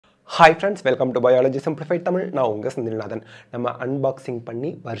Hi friends, welcome to Biology Simplified Tamil. நான் உங்க செந்தில்நாதன். நம்ம unboxing பண்ணி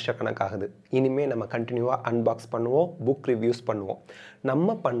வருஷக்கணக்காகுது. இனிமே நம்ம கண்டினியூவா unbox பண்ணுவோம், book reviews பண்ணுவோம்.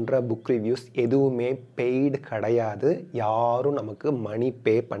 நம்ம பண்ற book reviews எதுவுமே paid கிடையாது. யாரும் நமக்கு money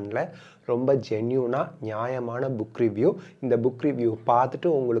pay பண்ணல. ரொம்ப ஜென்யூனா நியாயமான book review. இந்த book review பார்த்துட்டு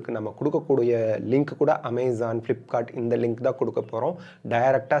உங்களுக்கு நம்ம கொடுக்கக்கூடிய லிங்க் கூட Amazon, Flipkart இந்த லிங்க் தான் கொடுக்க போறோம்.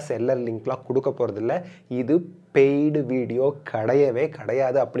 டைரக்ட்டா செல்லர் லிங்க்லாம் கொடுக்க போறது இல்ல. இது paid வீடியோ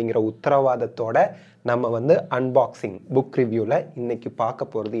கிடையாது அப்படிங்கிற உத்தரவாதத்தோட நம்ம வந்து unboxing book reviewல இன்னைக்கு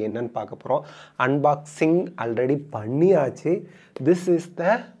பார்க்க போறது என்னன்னு பார்க்க போறோம். unboxing ஆல்ரெடி பண்ணியாச்சு. This is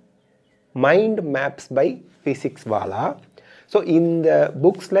the Mindmaps by Physics Wala. So இந்த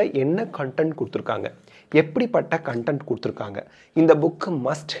புக்ஸ்ல என்ன கண்டென்ட் கொடுத்திருக்காங்க, எப்படிப்பட்ட கண்டென்ட் கொடுத்திருக்காங்க, இந்த புக்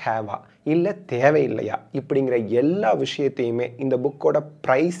மஸ்ட் ஹேவா இல்ல தேவையில்லையா இப்படிங்கிற எல்லா விஷயத்தையுமே, இந்த புக்கோட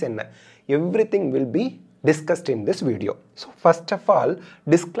பிரைஸ் என்ன, everything will be discussed in this video. So first of all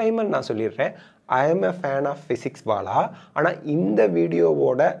disclaimer நான் சொல்லிடுறேன். I am a fan of Physics Wala. ஆனா இந்த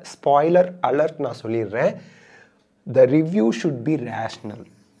வீடியோவோட spoiler alert நான் சொல்லிடுறேன். The review should be rational,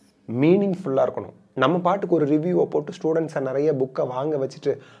 meaningful-ஆ இருக்கணும். நம்ம பாட்டுக்கு ஒரு ரிவ்யூவை போட்டு ஸ்டூடெண்ட்ஸை நிறைய புக்கை வாங்க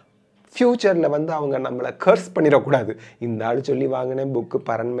வச்சுட்டு ஃப்யூச்சரில் வந்து அவங்க நம்மளை கர்ஸ் பண்ணிடக்கூடாது. இந்த ஆள் சொல்லி வாங்கினேன் புக்கு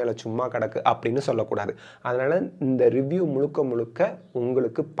பரன் மேலே சும்மா கிடக்கு அப்படின்னு சொல்லக்கூடாது. அதனால் இந்த ரிவ்யூ முழுக்க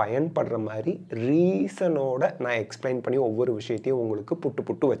உங்களுக்கு பயன்படுற மாதிரி ரீசனோட நான் எக்ஸ்பிளைன் பண்ணி ஒவ்வொரு விஷயத்தையும் உங்களுக்கு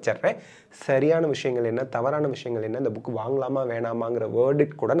புட்டு வச்சிட்றேன். சரியான விஷயங்கள் என்ன, தவறான விஷயங்கள் என்ன, இந்த புக்கு வாங்கலாமா வேணாமாங்கிற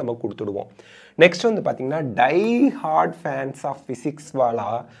வேர்டிட் கூட நம்ம கொடுத்துடுவோம். நெக்ஸ்ட் வந்து பார்த்தீங்கன்னா die hard fans of physics வாலா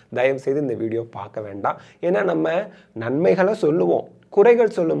தயவுசெய்து இந்த வீடியோ பார்க்க வேண்டாம். ஏன்னா நம்ம நன்மைகளை சொல்லுவோம்,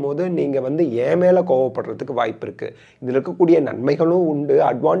 குறைகள் சொல்லும் போது நீங்கள் வந்து ஏன் மேலே கோவப்படுறதுக்கு வாய்ப்பு இருக்குது. இதில் இருக்கக்கூடிய நன்மைகளும் உண்டு,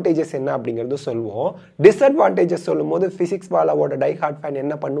 அட்வான்டேஜஸ் என்ன அப்படிங்கிறது சொல்லுவோம். டிஸ்அட்வான்டேஜஸ் சொல்லும் போது ஃபிசிக்ஸ் வாலாவோட டை ஹார்ட் ஃபேன்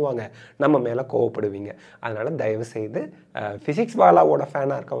என்ன பண்ணுவாங்க, நம்ம மேலே கோவப்படுவீங்க. அதனால் தயவுசெய்து ஃபிசிக்ஸ் வாலாவோட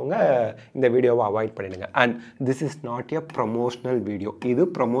ஃபேனாக இருக்கவங்க இந்த வீடியோவை அவாய்ட் பண்ணிடுங்க. And this is not a promotional video. இது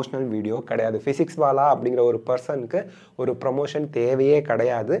ப்ரமோஷனல் வீடியோ கிடையாது. ஃபிசிக்ஸ் வாலா அப்படிங்கிற ஒரு பர்சனுக்கு ஒரு ப்ரமோஷன் தேவையே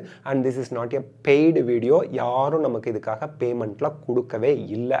கிடையாது. And this is not a paid video. யாரும் நமக்கு இதுக்காக பேமெண்ட்டில் கொடுக்கவே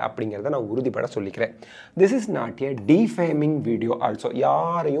இல்லை அப்படிங்கிறத நான் உறுதிப்பட சொல்லிக்கிறேன். This is not a defaming video also.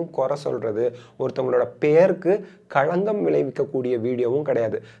 யாரையும் குறை சொல்கிறது, ஒருத்தவங்களோட பேருக்கு களங்கம் விளைவிக்கக்கூடிய வீடியோவும்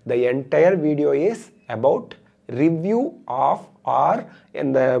கிடையாது. The entire video is about review of R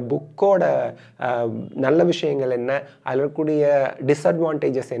இந்த புக்கோட நல்ல விஷயங்கள் என்ன, அதில் இருக்கக்கூடிய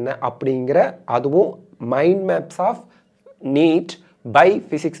டிஸ்அட்வான்டேஜஸ் என்ன அப்படிங்கிற, அதுவும் mind maps of NEET by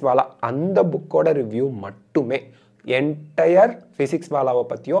physics வாலா அந்த புக்கோட ரிவ்யூ மட்டுமே. என்டையர் ஃபிசிக்ஸ் வாலாவை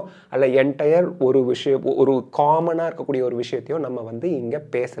பற்றியோ அல்ல என்டையர் ஒரு விஷயம், ஒரு காமனாக இருக்கக்கூடிய ஒரு விஷயத்தையும் நம்ம வந்து இங்கே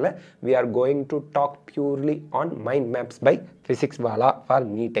பேசலை. We are going to talk purely on mind maps by physics Vala for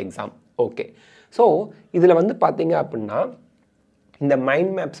NEET exam. Okay, so இதில் வந்து பார்த்தீங்க அப்படின்னா இந்த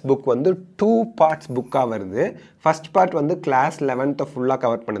மைண்ட் மேப்ஸ் புக் வந்து 2 பார்ட்ஸ் புக்காக வருது. ஃபர்ஸ்ட் பார்ட் வந்து கிளாஸ் 11th ஃபுல்லாக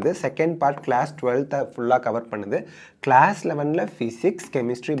கவர் பண்ணுது. செகண்ட் பார்ட் கிளாஸ் 12th ஃபுல்லாக கவர் பண்ணுது. கிளாஸ் 11ல் ஃபிசிக்ஸ்,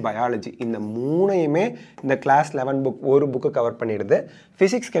 கெமிஸ்ட்ரி, பயாலஜி இந்த மூணையுமே இந்த கிளாஸ் 11 புக் ஒரு புக்கு கவர் பண்ணிடுது.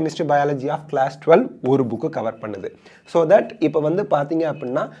 Physics, chemistry, biology of class 12 ஒரு புக்கு கவர் பண்ணுது. ஸோ தட் இப்போ வந்து பார்த்தீங்க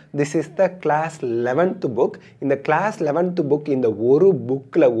அப்படின்னா this is the class 11th book. இந்த கிளாஸ் 11th புக் இந்த ஒரு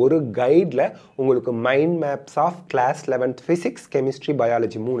புக்கில், ஒரு கைடில் உங்களுக்கு mind maps of class 11th physics, chemistry,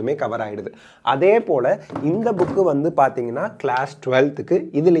 biology மூணுமே கவர் ஆகிடுது. அதே போல் இந்த புக்கு வந்து பார்த்தீங்கன்னா கிளாஸ் 12க்கு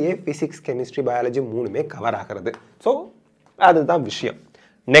இதுலேயே ஃபிசிக்ஸ், கெமிஸ்ட்ரி, பயாலஜி மூணுமே கவர் ஆகிறது. ஸோ அதுதான் விஷயம்.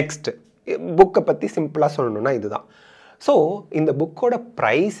 நெக்ஸ்ட் புக்கை பற்றி சிம்பிளாக சொல்லணும்னா இதுதான். ஸோ இந்த புக்கோட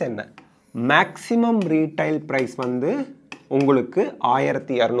ப்ரைஸ் என்ன, மேக்ஸிமம் ரீட்டைல் ப்ரைஸ் வந்து உங்களுக்கு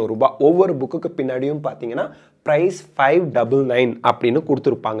 1200 ரூபாய். ஒவ்வொரு புக்குக்கு பின்னாடியும் பார்த்தீங்கன்னா ப்ரைஸ் 599 அப்படின்னு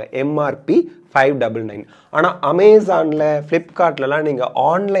கொடுத்துருப்பாங்க. எம்ஆர்பி 599. ஆனால் அமேசானில், ஃப்ளிப்கார்ட்லலாம் நீங்கள்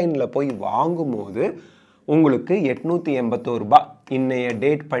ஆன்லைனில் போய் வாங்கும்போது உங்களுக்கு 881 ரூபாய். இன்னைய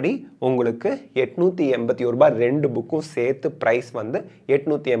டேட் படி உங்களுக்கு 881 ரூபாய், 2 புக்கும் சேர்த்து ப்ரைஸ் வந்து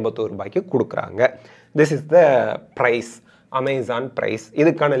 881 ரூபாய்க்கு கொடுக்குறாங்க. This is the price, Amazon price.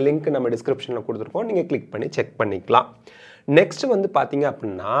 இதுக்கான லிங்க் நம்ம டிஸ்கிரிப்ஷனில் கொடுத்துருக்கோம், நீங்கள் கிளிக் பண்ணி செக் பண்ணிக்கலாம். நெக்ஸ்ட் வந்து பார்த்தீங்க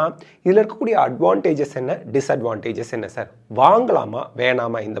அப்படின்னா இதில் இருக்கக்கூடிய அட்வான்டேஜஸ் என்ன, டிஸ்அட்வான்டேஜஸ் என்ன, சார் வாங்கலாமா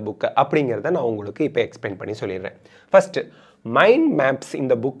வேணாமா இந்த புக்கை அப்படிங்கிறத நான் உங்களுக்கு இப்போ எக்ஸ்பிளைன் பண்ணி சொல்லிடுறேன். ஃபஸ்ட்டு மைண்ட் மேப்ஸ்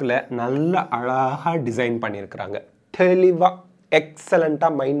இந்த புக்கில் நல்ல அழகாக டிசைன் பண்ணியிருக்கிறாங்க. தெளிவாக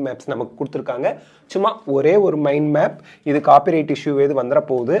எக்ஸலண்ட்டாக மைண்ட் மேப்ஸ் நமக்கு கொடுத்துருக்காங்க. சும்மா ஒரே ஒரு மைண்ட் மேப், இது காப்பிரைட் இஷ்யூ எது வந்துட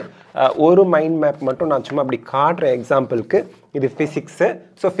போகுது. ஒரு மைண்ட் மேப் மட்டும் நான் சும்மா அப்படி காட்டுற எக்ஸாம்பிளுக்கு. இது ஃபிசிக்ஸு.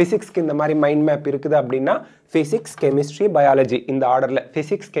 ஸோ ஃபிசிக்ஸ்க்கு இந்த மாதிரி மைண்ட் மேப் இருக்குது அப்படின்னா ஃபிசிக்ஸ், கெமிஸ்ட்ரி, பயாலஜி இந்த ஆர்டரில்,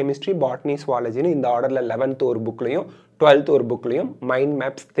 ஃபிசிக்ஸ், கெமிஸ்ட்ரி, பாட்னி, சுவாலஜின்னு இந்த ஆர்டரில் 11th ஒரு புக்லையும், 12th ஒரு புக்லையும் மைண்ட்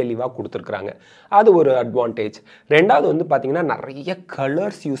மேப்ஸ் தெளிவாக கொடுத்துருக்குறாங்க. அது ஒரு அட்வான்டேஜ். ரெண்டாவது வந்து பார்த்தீங்கன்னா நிறைய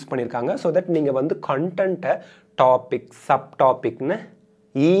கலர்ஸ் யூஸ் பண்ணியிருக்காங்க. ஸோ தட் நீங்கள் வந்து கண்டென்ட்டை டாபிக் சப் டாபிக்னு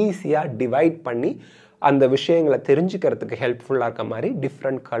ஈஸியாக டிவைட் பண்ணி அந்த விஷயங்களை தெரிஞ்சுக்கிறதுக்கு ஹெல்ப்ஃபுல்லாக இருக்க மாதிரி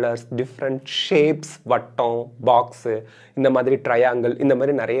டிஃப்ரெண்ட் கலர்ஸ், டிஃப்ரெண்ட் ஷேப்ஸ், வட்டம், பாக்ஸு, இந்த மாதிரி ட்ரையாங்கிள், இந்த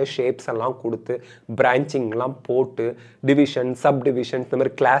மாதிரி நிறைய ஷேப்ஸ் எல்லாம் கொடுத்து பிரான்ச்சிங்லாம் போட்டு டிவிஷன், சப் டிவிஷன், இந்த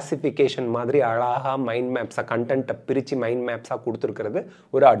மாதிரி கிளாசிஃபிகேஷன் மாதிரி அழகாக மைண்ட் மேப்ஸை கண்டென்ட்டை பிரித்து மைண்ட் மேப்ஸாக கொடுத்துருக்கிறது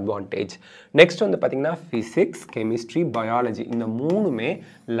ஒரு அட்வான்டேஜ். நெக்ஸ்ட் வந்து பார்த்திங்கன்னா ஃபிசிக்ஸ், கெமிஸ்ட்ரி, பயாலஜி இந்த மூணுமே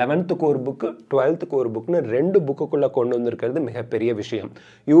 11th ஒரு புக்கு 12th ஒரு புக்குன்னு 2 புக்குக்குள்ளே கொண்டு வந்திருக்கிறது மிகப்பெரிய விஷயம்.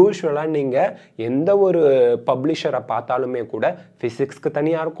 யூஸ்வலாக நீங்கள் எந்த ஒரு பப்ளிஷரை பார்த்தாலுமே கூட ஃபிசிக்ஸ்க்கு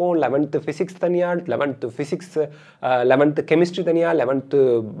தனியாக இருக்கும், 11th ஃபிசிக்ஸ் தனியாக, 11th ஃபிசிக்ஸ் 11th கெமிஸ்ட்ரி தனியாக, 11th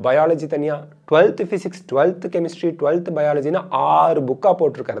பயாலஜி தனியாக, 12th physics, 12th chemistry, 12th பயாலஜினா 6 புக்காக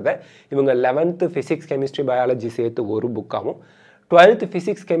போட்டிருக்கிறத இவங்க 11th ஃபிசிக்ஸ், கெமிஸ்ட்ரி, பயாலஜி சேர்த்து ஒரு புக்காகவும், 12th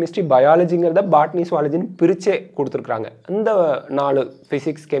ஃபிசிக்ஸ், கெமிஸ்ட்ரி, பயாலஜிங்கிறத பாட்னி, சுவாலஜின்னு பிரிச்சே கொடுத்துருக்குறாங்க. அந்த 4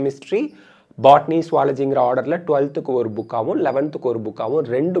 ஃபிசிக்ஸ், கெமிஸ்ட்ரி, பாட்னி, சுவாலஜிங்கிற ஆர்டரில் 12th ஒரு புக்காகவும் 11th ஒரு புக்காகவும்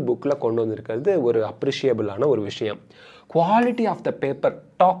 2 புக்கில் கொண்டு வந்திருக்கிறது ஒரு அப்ரிஷியபிளான ஒரு விஷயம். Quality of the paper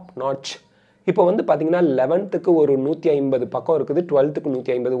top notch. இப்போ வந்து பார்த்தீங்கன்னா 11th ஒரு 150 பக்கம் இருக்குது, 12th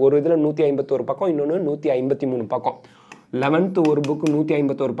 150, ஒரு இதில் 151 பக்கம், இன்னொன்று 153 பக்கம். 11th ஒரு புக்கு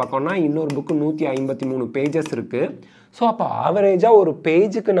 151 பக்கம்னா இன்னொரு புக்கு 153 பேஜஸ் இருக்குது. ஸோ அப்போ ஆவரேஜாக ஒரு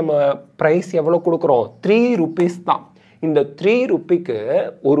பேஜுக்கு நம்ம ப்ரைஸ் எவ்வளோ கொடுக்குறோம்? 3 rupees தான். இந்த 3 rupeeக்கு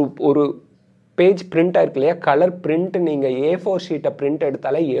ஒரு பேஜ் பிரிண்ட் ஆயிருக்கு இல்லையா, கலர் பிரிண்ட். நீங்கள் A4 ஷீட்டை பிரிண்ட்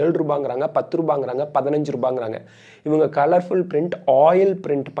எடுத்தாலே 7 ரூபாங்கிறாங்க, 10 ரூபாங்கிறாங்க, 15 ரூபாங்கிறாங்க. இவங்க கலர்ஃபுல் பிரிண்ட், ஆயில்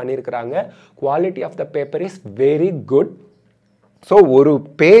பிரிண்ட் பண்ணியிருக்கிறாங்க. Quality of the paper is very good. So ஒரு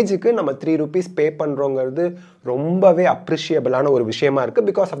பேஜுக்கு நம்ம 3 rupees பே பண்ணுறோங்கிறது ரொம்பவே அப்ரிஷியபிளான ஒரு விஷயமா இருக்குது.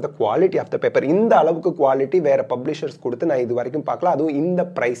 Because of the quality of the paper. இந்த அளவுக்கு குவாலிட்டி வேறு பப்ளிஷர்ஸ் கொடுத்து நான் இது வரைக்கும் பார்க்கல, அதுவும் இந்த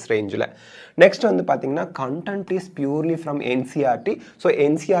ப்ரைஸ் ரேஞ்சில். நெக்ஸ்ட் வந்து பார்த்தீங்கன்னா content is purely from NCERT. So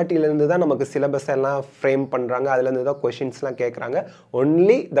என்சிஆர்டிலேருந்து தான் நமக்கு சிலபஸ் எல்லாம் ஃப்ரேம் பண்ணுறாங்க, அதுலேருந்து தான் கொஷின்ஸ்லாம் கேட்குறாங்க.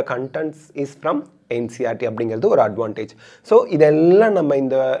 Only the contents is from NCERT அப்படிங்கிறது ஒரு அட்வான்டேஜ். ஸோ இதெல்லாம் நம்ம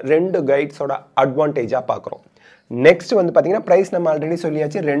இந்த 2 கைட்ஸோட அட்வான்டேஜாக பார்க்குறோம். நெக்ஸ்ட் வந்து பார்த்தீங்கன்னா ப்ரைஸ் நம்ம ஆல்ரெடி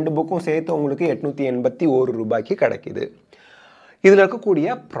சொல்லியாச்சு. 2 புக்கும் சேர்த்து உங்களுக்கு 881 ரூபாய்க்கு கிடைக்குது. இதில்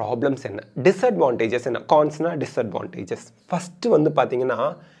இருக்கக்கூடிய ப்ராப்ளம்ஸ் என்ன, டிஸ்அட்வான்டேஜஸ் என்ன, கான்ஸ்னா டிஸ்அட்வான்டேஜஸ். ஃபஸ்ட்டு வந்து பார்த்தீங்கன்னா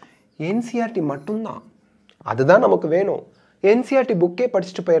என்சிஆர்டி மட்டும்தான், அதுதான் நமக்கு வேணும். என்சிஆர்டி புக்கே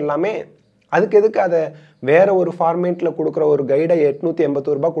படிச்சுட்டு போயிடலாமே, அதுக்கு எதுக்கு அதை வேறு ஒரு ஃபார்மேட்டில் கொடுக்குற ஒரு கைடை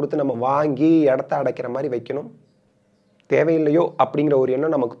 881 ரூபா கொடுத்து நம்ம வாங்கி இடத்த அடைக்கிற மாதிரி வைக்கணும், தேவையில்லையோ அப்படிங்கிற ஒரு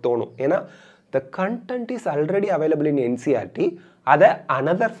எண்ணம் நமக்கு தோணும். ஏன்னா the content is already available in NCERT, அதை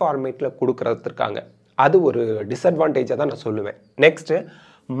another ஃபார்மேட்டில் கொடுக்குறதுக்காங்க. அது ஒரு டிஸ்அட்வான்டேஜாக தான் நான் சொல்லுவேன். Next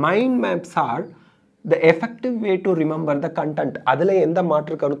mind maps R the effective way to remember the content. அதில் எந்த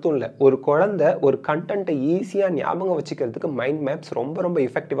மாற்று கருத்தும் இல்லை. ஒரு குழந்தை ஒரு கண்டென்ட்டை ஈஸியாக ஞாபகம் வச்சுக்கிறதுக்கு மைண்ட் மேப்ஸ் ரொம்ப ரொம்ப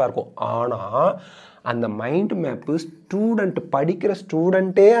எஃபெக்டிவாக இருக்கும். ஆனால் அந்த மைண்ட் மேப்பு ஸ்டூடெண்ட், படிக்கிற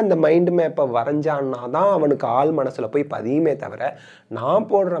ஸ்டூடெண்ட்டே அந்த மைண்ட் மேப்பை வரைஞ்சான்னா தான் அவனுக்கு ஆள் மனசில் போய் பதியுமே தவிர, நான்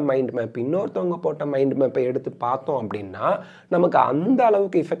போடுற மைண்ட் மேப் இன்னொருத்தவங்க போட்ட மைண்ட் மேப்பை எடுத்து பார்த்தோம் அப்படின்னா நமக்கு அந்த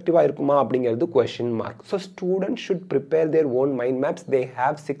அளவுக்கு எஃபெக்டிவாக இருக்குமா அப்படிங்கிறது question mark. So student should prepare their own mind maps. They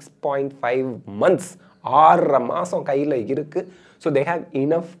have 6.5 months, 6.5 மாதம் கையில் இருக்குது. So they have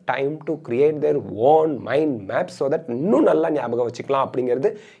enough time to create their own mind map so that இன்னும் நல்லா ஞாபகம் வச்சுக்கலாம் அப்படிங்கிறது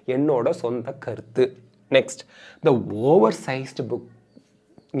என்னோட சொந்த கருத்து. Next, the over sized book.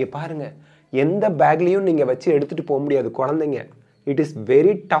 இங்கே பாருங்கள், எந்த பேக்லேயும் நீங்கள் வச்சு எடுத்துகிட்டு போக முடியாது குழந்தைங்க. It is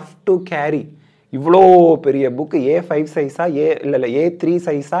very tough to carry. இவ்வளோ பெரிய புக்கு A5 சைஸா, A3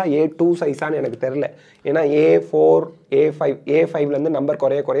 சைஸா, A2 சைஸான்னு எனக்கு தெரில. ஏன்னா A4, A5லேருந்து நம்பர்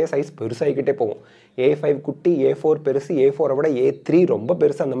குறைய சைஸ் பெருசாகிக்கிட்டே போகும். A5 குட்டி, A4 பெருசு, A4 விட A3 ரொம்ப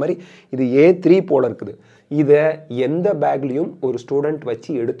பெருசு. அந்த மாதிரி இது A3 போல் இருக்குது. இதை எந்த பேக்லேயும் ஒரு ஸ்டூடெண்ட்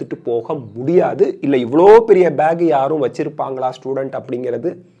வச்சு எடுத்துகிட்டு போக முடியாது. இல்லை இவ்வளோ பெரிய பேக் யாரும் வச்சுருப்பாங்களா ஸ்டூடெண்ட் அப்படிங்கிறது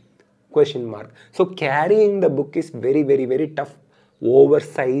question mark. So carrying the book is very very very tough.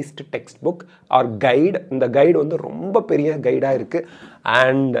 ஓவர்சைஸ்டு text book R guide. இந்த கைடு வந்து ரொம்ப பெரிய கைடாக இருக்குது.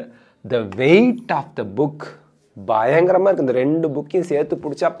 And the weight of the book பயங்கரமாக இருக்குது. இந்த 2 புக்கையும் சேர்த்து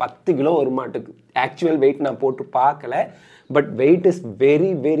பிடிச்சா 10 கிலோ ஒரு மாட்டுக்கு. ஆக்சுவல் வெயிட் நான் போட்டு பார்க்கல, but wait is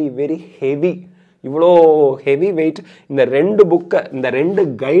very very very heavy. இவ்வளோ ஹெவி வெயிட். இந்த 2 புக்கை, இந்த 2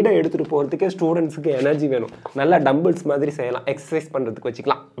 கைடை எடுத்துகிட்டு போகிறதுக்கே ஸ்டூடெண்ட்ஸுக்கு எனர்ஜி வேணும். நல்லா டம்பிள்ஸ் மாதிரி செய்யலாம், எக்ஸசைஸ் பண்ணுறதுக்கு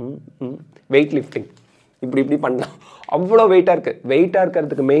வச்சுக்கலாம். வெயிட் லிஃப்டிங் இப்படி பண்ணலாம். அவ்வளோ வெயிட்டாக இருக்குது. வெயிட்டாக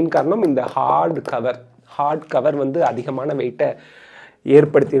இருக்கிறதுக்கு மெயின் காரணம் இந்த ஹார்ட் கவர் வந்து அதிகமான வெயிட்டை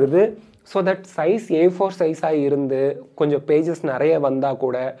ஏற்படுத்திடுது. ஸோ தட் சைஸ் A4 சைஸாக இருந்து கொஞ்சம் பேஜஸ் நிறைய வந்தால்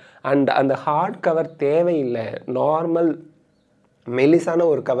கூட அண்ட் அந்த ஹார்ட் கவர் தேவையில்லை, நார்மல் மெலிசான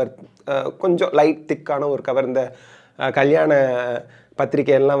ஒரு கவர், கொஞ்சம் லைட் திக்கான ஒரு கவர், இந்த கல்யாண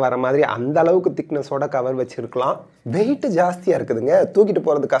பத்திரிக்கையெல்லாம் வர மாதிரி அந்த அளவுக்கு திக்னஸோட கவர் வச்சுருக்கலாம். வெயிட் ஜாஸ்தியாக இருக்குதுங்க, தூக்கிட்டு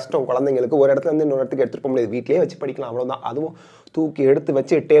போகிறது கஷ்டம் குழந்தைங்களுக்கு. ஒரு இடத்துல இருந்து இன்னொரு இடத்துக்கு எடுத்துகிட்டு போக முடியாது, வீட்டிலே வச்சு படிக்கலாம் அவ்வளோதான். அதுவும் தூக்கி எடுத்து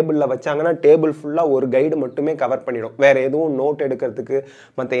வச்சு டேபிளில் வச்சாங்கன்னா டேபிள் ஃபுல்லாக ஒரு கைடு மட்டுமே கவர் பண்ணிடும். வேறு எதுவும் நோட் எடுக்கிறதுக்கு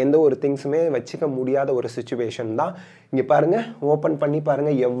மற்ற எந்த ஒரு திங்ஸுமே வச்சுக்க முடியாத ஒரு சுச்சுவேஷன் தான். இங்கே பாருங்கள், ஓப்பன் பண்ணி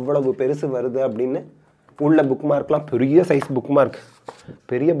பாருங்கள் எவ்வளவு பெருசு வருது அப்படின்னு. உள்ள புக் மார்க்லாம் பெரிய சைஸ் புக் மார்க்,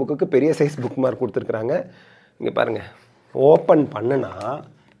 பெரிய புக்குக்கு பெரிய சைஸ் புக் மார்க் கொடுத்துருக்குறாங்க. இங்கே பாருங்கள், ஓப்பன் பண்ணுனா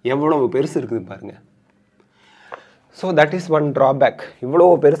எவ்வளவு பெருசு இருக்குது பாருங்கள். So that is one drawback. இவ்வளோ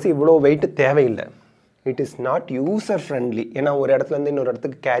பெருசு இவ்வளோ வெயிட்டு தேவையில்லை. It is not user friendly. ஏன்னா ஒரு இடத்துலேருந்து இன்னொரு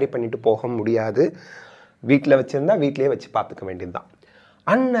இடத்துக்கு கேரி பண்ணிட்டு போக முடியாது. வீட்டில் வச்சுருந்தா வீட்டிலே வச்சு பார்த்துக்க வேண்டியது தான்.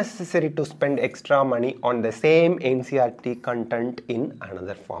 unnecessary to spend extra money on the same NCERT content in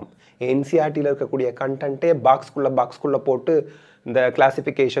another form. NCERTயில் இருக்கக்கூடிய கண்டென்ட்டே பாக்ஸ்குள்ளே போட்டு இந்த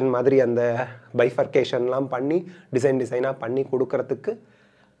கிளாசிஃபிகேஷன் மாதிரி அந்த பைஃபர்கேஷன்லாம் பண்ணி டிசைனாக பண்ணி கொடுக்கறதுக்கு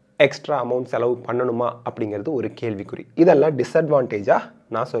எக்ஸ்ட்ரா அமௌண்ட் செலவு பண்ணணுமா அப்படிங்கிறது ஒரு கேள்விக்குறி. இதெல்லாம் டிஸ்அட்வான்டேஜாக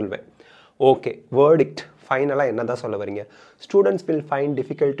நான் சொல்வேன். ஓகே, வேர்டிக்ட் ஃபைனலாக என்ன தான் சொல்ல வரீங்க? Students will find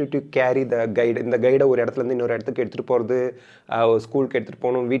difficulty to carry the guide. இந்த கைடை ஒரு இடத்துலேருந்து இன்னொரு இடத்துக்கு எடுத்துகிட்டு போகிறது, ஸ்கூலுக்கு எடுத்துகிட்டு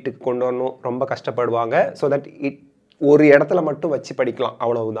போகணும், வீட்டுக்கு கொண்டு வரணும், ரொம்ப கஷ்டப்படுவாங்க. ஸோ தட் ஒரு இடத்துல மட்டும் வச்சு படிக்கலாம்,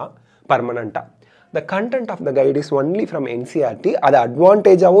 அவ்வளவுதான் பர்மனண்ட்டாக. The content of the guide is only from NCERT. அது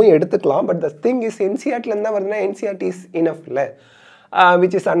அட்வான்டேஜாகவும் எடுத்துக்கலாம். பட் த திங் இஸ் NCERTலேருந்து தான் வருதுன்னா NCERT இஸ் இனஃப் இல்லை,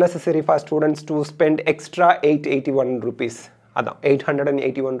 which is unnecessary for students to spend extra 881 rupees. அதான்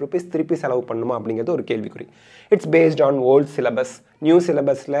 881 rupees திருப்பி செலவு பண்ணுமா அப்படிங்கிறது ஒரு கேள்விக்குறி. It's based on volt syllabus. New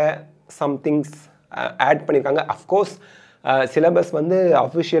சிலபஸில் சம்திங்ஸ் ஆட் பண்ணியிருக்காங்க. அஃப்கோர்ஸ் சிலபஸ் வந்து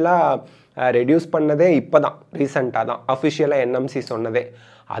அஃபிஷியலாக ரெடியூஸ் பண்ணதே இப்போ தான், ரீசெண்டாக தான் அஃபிஷியலாக NMC சொன்னதே.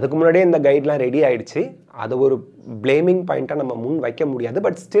 அதுக்கு முன்னாடியே இந்த கைட்லாம் ரெடி ஆகிடுச்சு. அது ஒரு பிளேமிங் பாயிண்ட்டாக நம்ம முன் வைக்க முடியாது.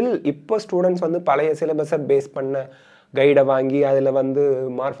 பட் ஸ்டில் இப்போ ஸ்டூடெண்ட்ஸ் வந்து பழைய சிலபஸை பேஸ் பண்ண கைடை வாங்கி அதில் வந்து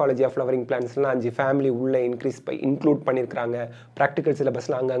மார்ஃபாலஜி ஆஃப் ஃப்ளவரிங் பிளான்ஸ்லாம் 5 ஃபேமிலி உள்ளே இன்க்ளூட் பண்ணியிருக்கிறாங்க. ப்ராக்டிக்கல்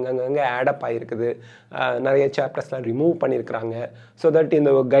சிலபஸ்லாம் அங்கங்கே ஆடப் ஆகிருக்குது. நிறைய சாப்டர்ஸ்லாம் ரிமூவ் பண்ணியிருக்கிறாங்க. ஸோ தட்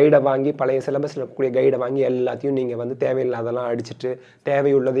இந்த கைடை வாங்கி பழைய சிலபஸில் இருக்கக்கூடிய கைடை வாங்கி எல்லாத்தையும் நீங்கள் வந்து தேவையில்லாதெல்லாம் அடிச்சுட்டு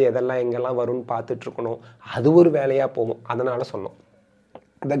தேவையுள்ளது எதெல்லாம் எங்கெல்லாம் வரும்னு பார்த்துட்ருக்கணும். அது ஒரு வேலையாக போகும். அதனால் சொன்னோம்.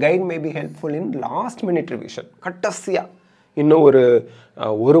 The guide may be helpful in last minute revision. கட்டசியாக இன்னும்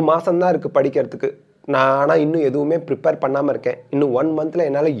ஒரு மாதம்தான் இருக்குது படிக்கிறதுக்கு. நான் ஆனால் இன்னும் எதுவுமே ப்ரிப்பேர் பண்ணாமல் இருக்கேன். இன்னும் 1 monthல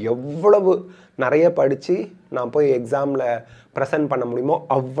என்னால் எவ்வளவு நிறைய படித்து நான் போய் எக்ஸாமில் ப்ரெசென்ட் பண்ண முடியுமோ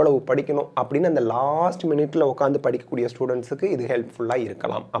அவ்வளவு படிக்கணும் அப்படின்னு அந்த லாஸ்ட் மினிட்ல உட்காந்து படிக்கக்கூடிய ஸ்டூடெண்ட்ஸுக்கு இது ஹெல்ப்ஃபுல்லாக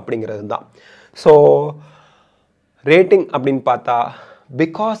இருக்கலாம் அப்படிங்கிறது தான். ஸோ ரேட்டிங் அப்படின்னு பார்த்தா,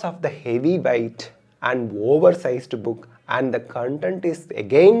 because of the heavy weight and oversized book and the content is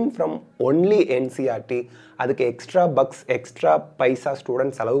again from only NCERT, அதுக்கு எக்ஸ்ட்ரா பக்ஸ் எக்ஸ்ட்ரா பைசா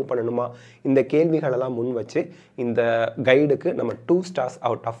ஸ்டூடெண்ட் செலவு பண்ணணுமா? இந்த கேள்விகளெல்லாம் முன் வச்சு இந்த கைடுக்கு நம்ம 2 stars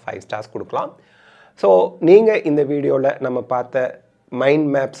out of 5 stars கொடுக்கலாம். ஸோ நீங்கள் இந்த வீடியோவில் நம்ம பார்த்த mind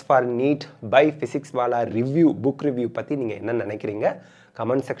maps for NEET by physics Vala book review பற்றி நீங்கள் என்ன நினைக்கிறீங்க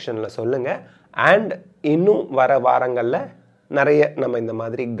கமெண்ட் செக்ஷனில் சொல்லுங்கள். அண்ட் இன்னும் வர வாரங்களில் நிறைய நம்ம இந்த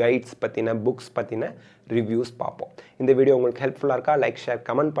மாதிரி கைட்ஸ் பற்றின புக்ஸ் பற்றின ரிவ்யூஸ் பார்ப்போம். இந்த வீடியோ உங்களுக்கு ஹெல்ப்ஃபுல்லாக இருக்கா? லைக், ஷேர்,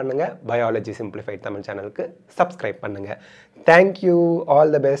 கமெண்ட் பண்ணுங்கள். பயாலஜி சிம்பிளிஃபைட் தமிழ் சேனலுக்கு சப்ஸ்கிரைப் பண்ணுங்கள். Thank you.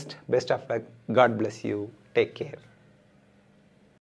 All the best of luck. God bless you. Take care.